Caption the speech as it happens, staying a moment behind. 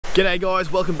G'day guys,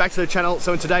 welcome back to the channel.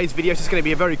 So in today's video, it's just going to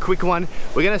be a very quick one.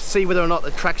 We're going to see whether or not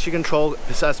the traction control,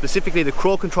 specifically the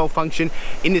crawl control function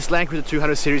in this Landcruiser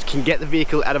 200 series can get the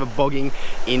vehicle out of a bogging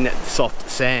in soft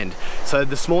sand. So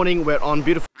this morning we're on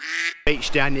beautiful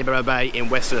beach down near Barrow Bay in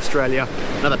Western Australia.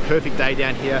 Another perfect day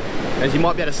down here. As you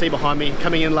might be able to see behind me,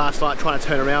 coming in last night trying to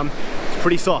turn around, it's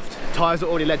pretty soft. Tyres are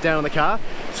already let down on the car,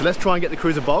 so let's try and get the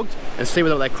cruiser bogged and see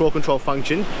whether that crawl control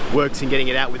function works in getting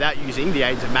it out without using the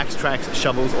aids of max tracks,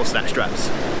 shovels or snatch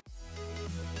straps.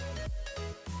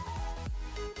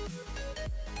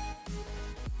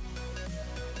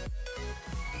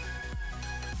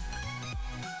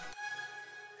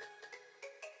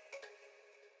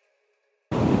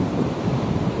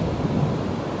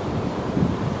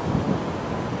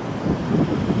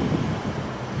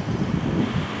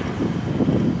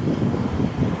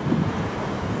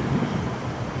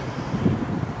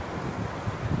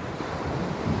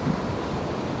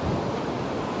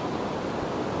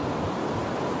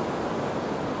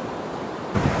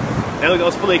 Now look, I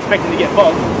was fully expecting to get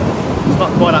bogged. It's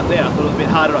not quite up there. I thought it was a bit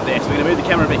harder up there. So we're going to move the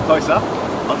camera a bit closer.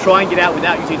 I'll try and get out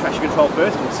without using traction control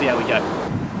first and we'll see how we go.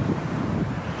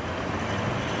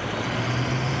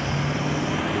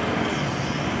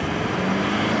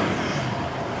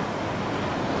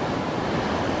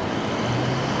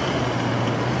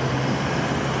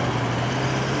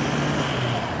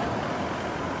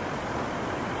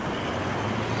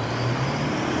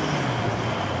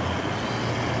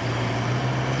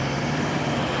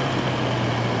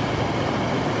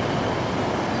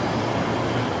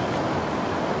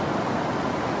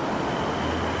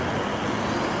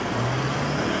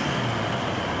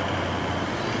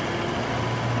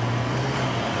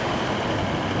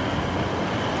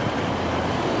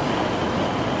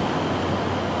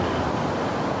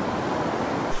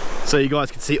 So you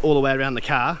guys can see all the way around the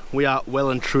car, we are well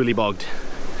and truly bogged.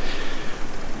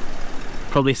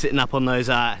 Probably sitting up on those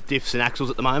diffs and axles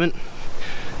at the moment.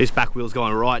 This back wheel's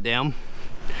going right down,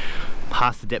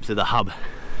 past the depths of the hub.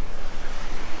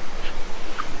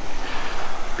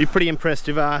 Be pretty impressed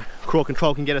if crawl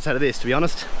control can get us out of this, to be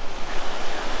honest.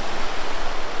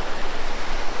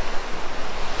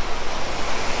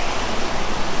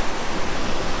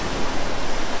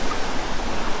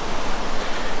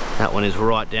 That one is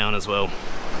right down as well.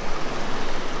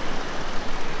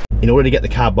 In order to get the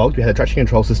car bogged, we had the traction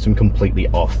control system completely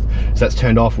off. So that's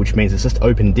turned off, which means it's just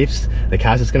open diffs. The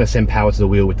car's just going to send power to the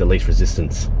wheel with the least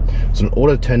resistance. So in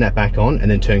order to turn that back on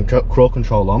and then turn crawl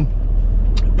control on,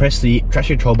 press the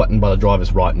traction control button by the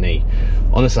driver's right knee.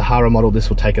 On the Sahara model, this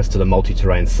will take us to the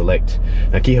multi-terrain select.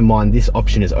 Now keep in mind, this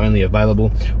option is only available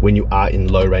when you are in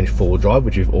low range four-wheel drive,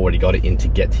 which we've already got it in to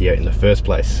get here in the first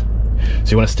place.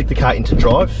 So you want to stick the car into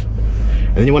drive,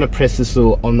 and then you want to press this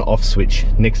little on-off switch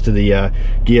next to the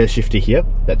gear shifter here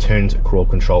that turns crawl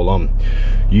control on.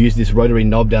 You use this rotary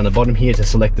knob down the bottom here to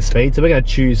select the speed. So we're going to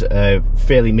choose a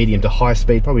fairly medium to high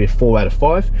speed, probably a 4 out of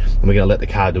 5, and we're going to let the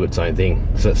car do its own thing.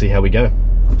 So let's see how we go.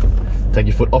 Take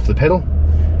your foot off the pedal,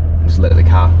 just let the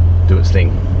car do its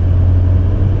thing.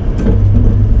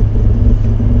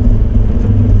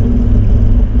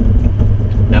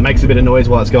 Now it makes a bit of noise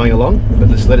while it's going along, but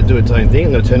just let it do its own thing.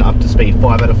 I'm going to turn it up to speed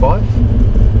 5 out of 5.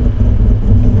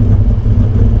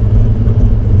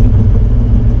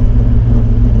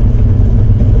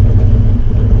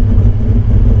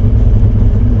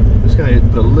 Just going to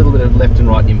put a little bit of left and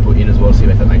right input in as well, see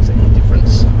if that makes any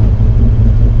difference.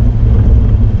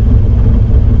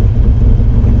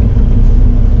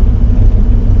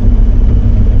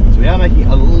 So we are making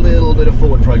a little bit of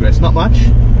forward progress, not much,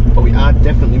 but we are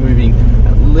definitely moving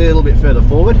a little bit further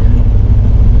forward.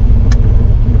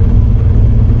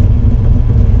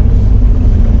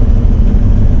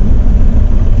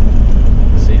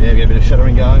 See there, we get a bit of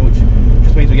shuddering going, which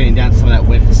just means we're getting down to some of that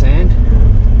wet sand.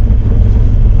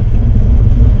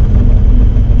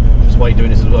 Just while you're doing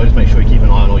this as well, just make sure you keep an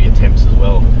eye on all your temps as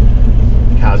well.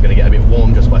 The car's going to get a bit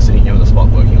warm just by sitting here on the spot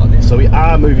working like this. So we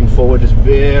are moving forward just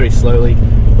very slowly.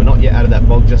 We're not yet out of that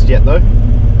bog just yet though.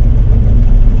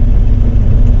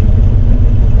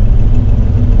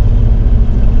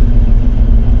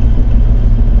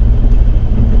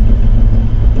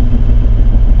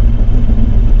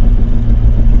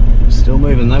 Still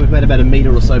moving though, we've made about a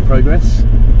metre or so progress.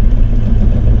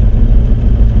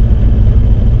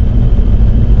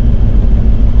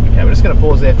 Okay, we're just going to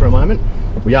pause there for a moment.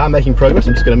 We are making progress,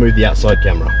 I'm just going to move the outside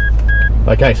camera.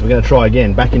 Okay, so we're going to try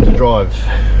again, back into drive.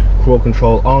 Crawl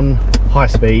control on, high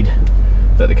speed,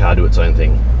 let the car do its own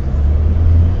thing.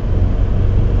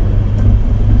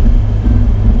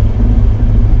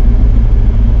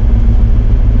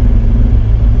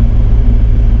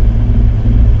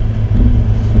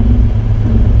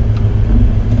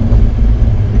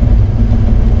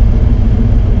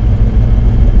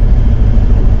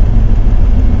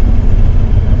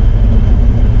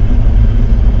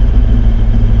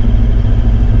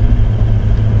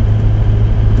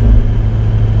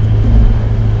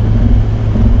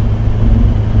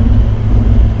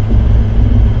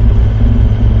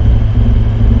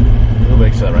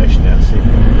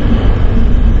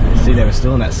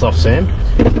 still in that soft sand.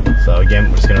 So again,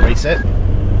 we're just going to reset.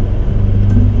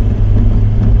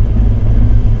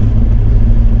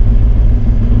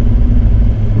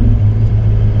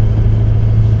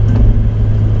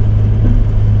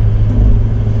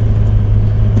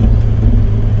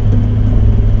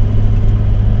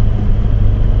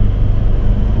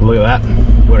 Look at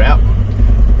that, we're out.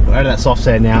 We're out of that soft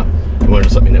sand now, and we're into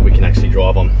something that we can actually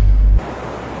drive on.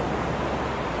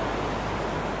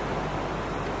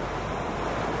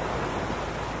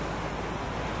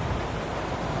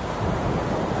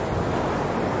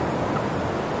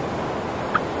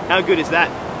 How good is that?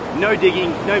 No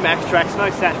digging, no max tracks, no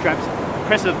sat straps.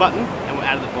 Press the button and we're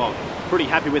out of the bog. Pretty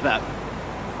happy with that.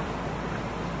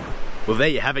 Well, there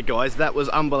you have it, guys. That was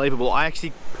unbelievable. I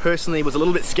actually personally was a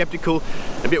little bit skeptical,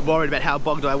 a bit worried about how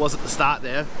bogged I was at the start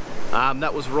there.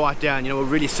 That was right down, you know, we're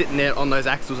really sitting there on those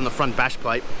axles on the front bash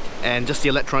plate, and just the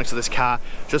electronics of this car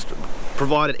just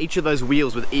provided each of those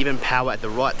wheels with even power at the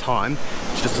right time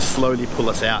just to slowly pull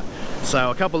us out.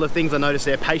 So a couple of things I noticed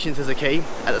there. Patience is a key.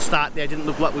 At the start there, didn't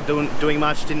look like we're doing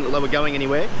much, didn't look like we're going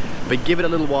anywhere, but give it a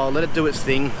little while, let it do its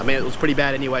thing. I mean, it was pretty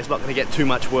bad anyway, it's not going to get too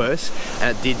much worse,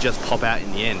 and it did just pop out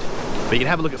in the end. But you can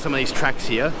have a look at some of these tracks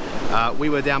here. We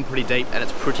were down pretty deep, and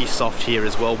it's pretty soft here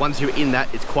as well. Once you're in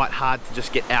that, it's quite hard to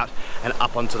just get out and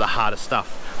up onto the harder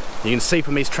stuff. You can see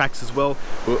from these tracks as well,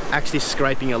 we're actually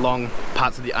scraping along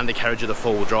parts of the undercarriage of the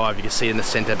four-wheel drive. You can see in the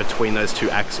center between those two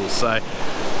axles. So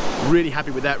really happy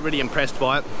with that, really impressed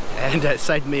by it, and it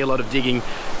saved me a lot of digging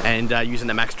and using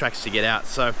the max tracks to get out.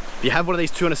 So if you have one of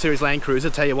these 200 series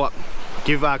Landcruiser, tell you what,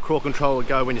 give CRAWL Control a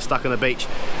go when you're stuck on the beach.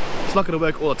 It's not going to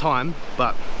work all the time,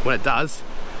 but when it does,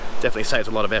 definitely saves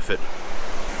a lot of effort.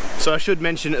 So I should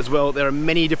mention as well, there are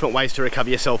many different ways to recover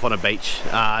yourself on a beach.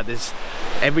 There's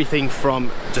everything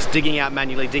from just digging out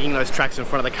manually, digging those tracks in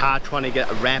front of the car, trying to get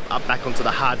a ramp up back onto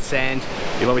the hard sand.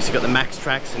 You've obviously got the max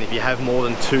tracks, and if you have more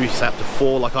than 2, say up to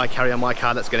 4 like I carry on my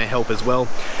car, that's going to help as well.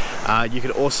 You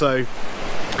can also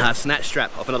snatch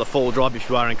strap off another four-wheel drive if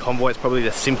you are in convoy. It's probably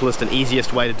the simplest and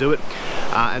easiest way to do it.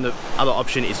 And the other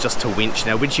option is just to winch.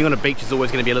 Now, winching on a beach is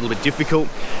always going to be a little bit difficult.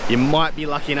 You might be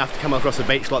lucky enough to come across a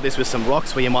beach like this with some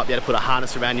rocks where you might be able to put a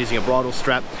harness around using a bridle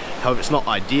strap. However, it's not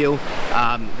ideal.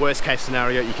 Worst case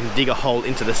scenario, you can dig a hole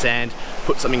into the sand,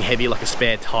 put something heavy like a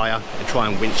spare tire, and try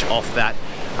and winch off that.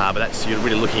 But that's, you're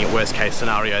really looking at worst case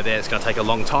scenario there. It's going to take a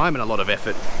long time and a lot of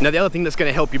effort. Now, the other thing that's going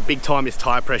to help you big time is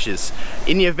tire pressures.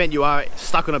 In the event you are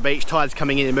stuck on a beach, tires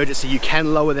coming in emergency, you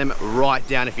can lower them right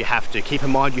down if you have to. Keep in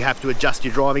mind you have to adjust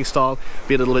your driving style,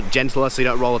 be a little bit gentler so you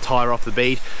don't roll a tire off the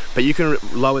bead, but you can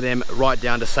lower them right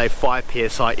down to say 5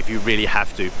 psi if you really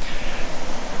have to.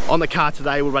 On the car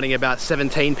today, we're running about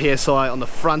 17 psi on the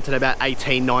front and about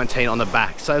 18, 19 on the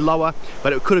back. So lower,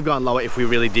 but it could have gone lower if we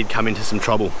really did come into some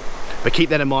trouble. But keep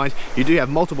that in mind, you do have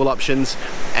multiple options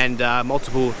and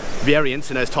multiple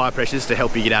variants in those tyre pressures to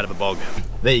help you get out of a bog.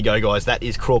 There you go, guys, that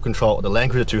is CRAWL Control of the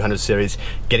Landcruiser 200 series,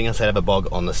 getting us out of a bog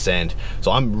on the sand. So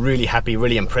I'm really happy,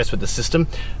 really impressed with the system.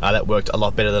 That worked a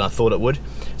lot better than I thought it would.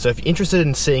 So if you're interested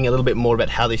in seeing a little bit more about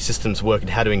how these systems work and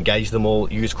how to engage them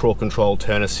all, use CRAWL Control,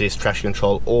 turn assist, traction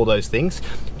control, all those things,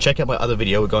 check out my other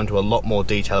video. We're going into a lot more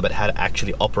detail about how to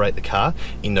actually operate the car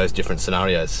in those different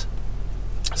scenarios.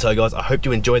 So guys, I hope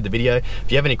you enjoyed the video. If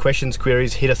you have any questions,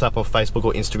 queries, hit us up on Facebook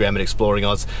or Instagram at Exploring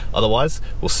Oz. Otherwise,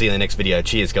 we'll see you in the next video.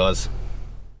 Cheers, guys.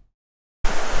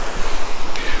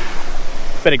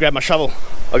 Better grab my shovel.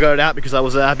 I got it out because I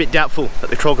was a bit doubtful that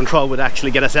the CRAWL Control would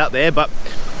actually get us out there, but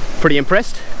pretty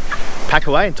impressed. Pack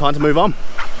away and time to move on.